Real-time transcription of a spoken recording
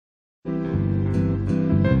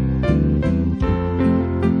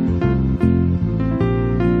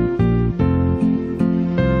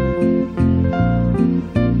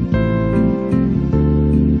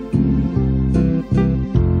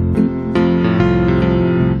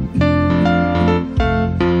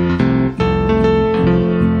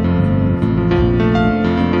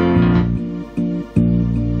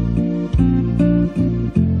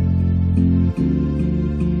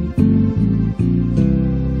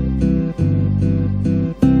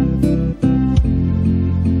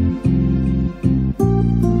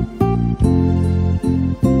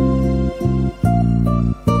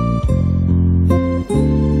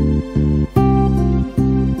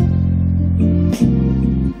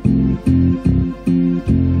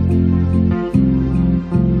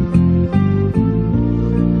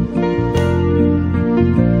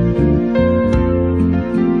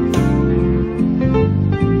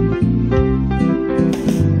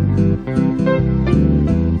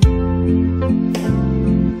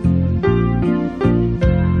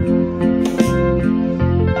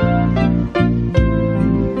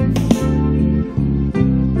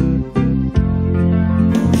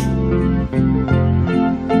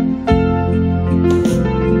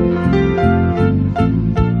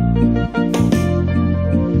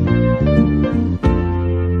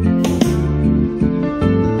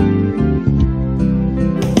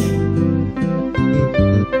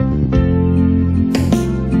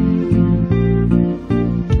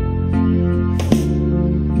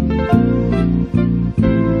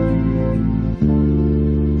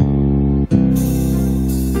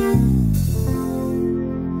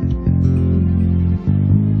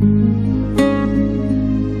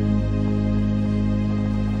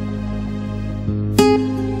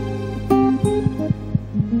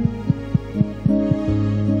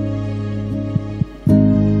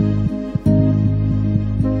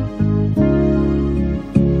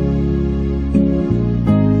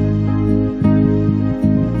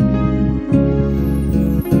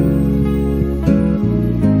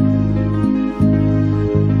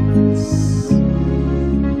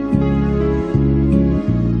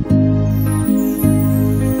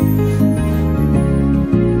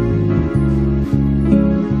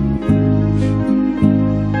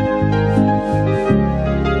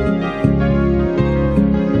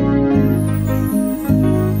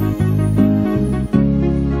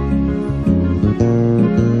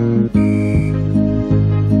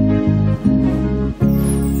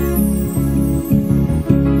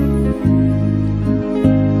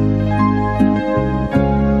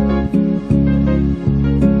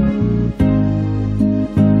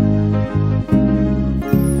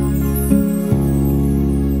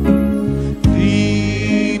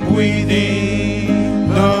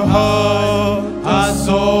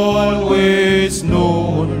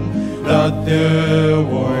there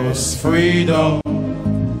was freedom.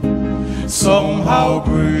 Somehow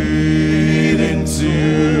breathe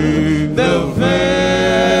into the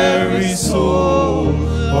very soul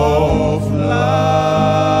of life.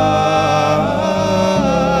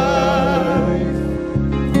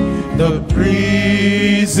 The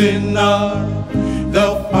prisoner, the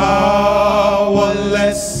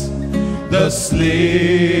powerless, the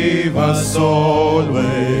slave has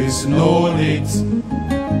always known it.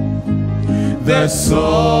 There's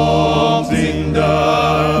something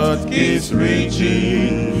that keeps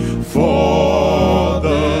reaching for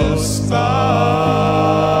the sky.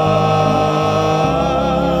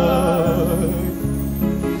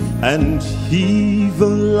 And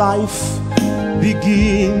even life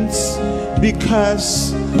begins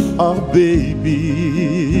because a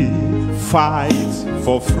baby fights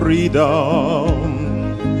for freedom.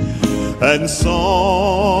 And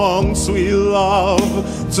songs we love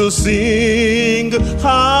to sing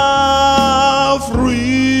how freedom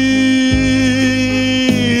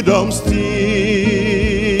still.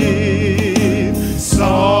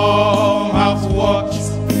 Some have walked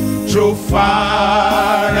through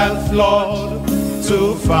fire and flood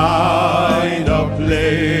to find a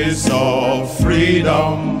place of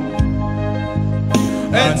freedom.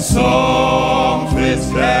 And some face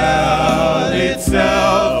hell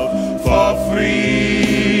itself for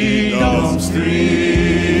freedom's dream.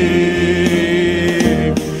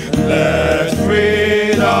 Let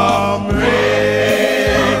freedom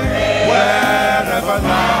reign wherever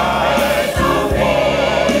life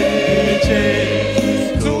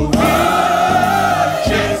reaches to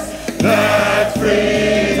riches. Let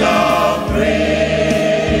freedom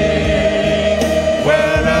reign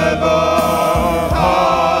wherever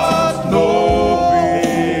hearts know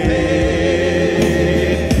pain.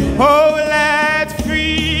 Oh, let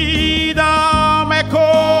freedom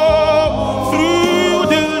echo through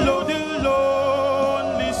the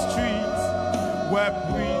lonely streets where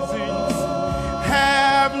prisons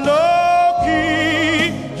have no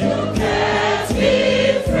key. You can't be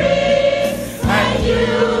free and you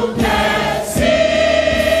can't see.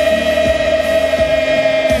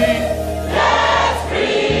 Let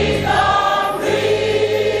freedom ring.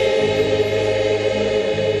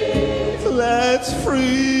 Let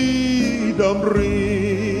freedom ring.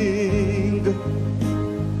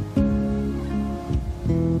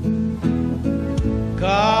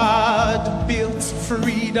 God built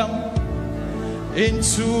freedom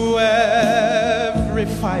into every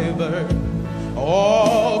fiber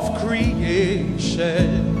of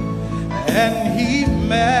creation, and he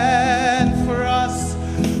meant for us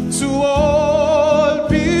to all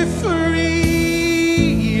be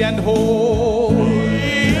free and whole.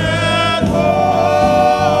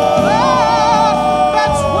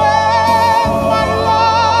 That's when my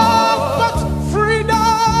love got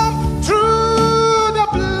freedom through the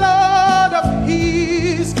blood of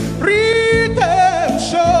his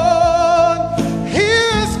redemption.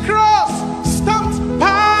 His cross stamped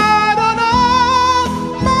pardon on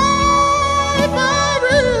my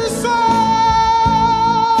very soul.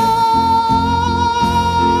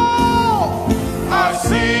 I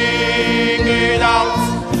sing it out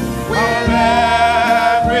with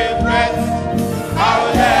every breath. I'll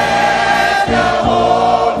let the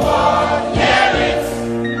whole world hear it.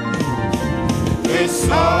 It's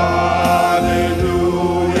hallelujah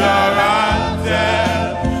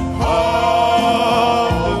anthem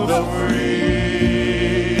of the free.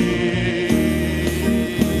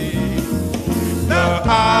 The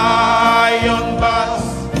iron bars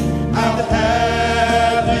and the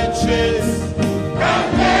heavy chains can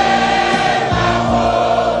never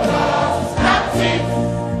hold us captive.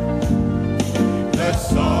 The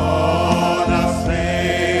Son has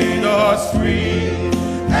made us free.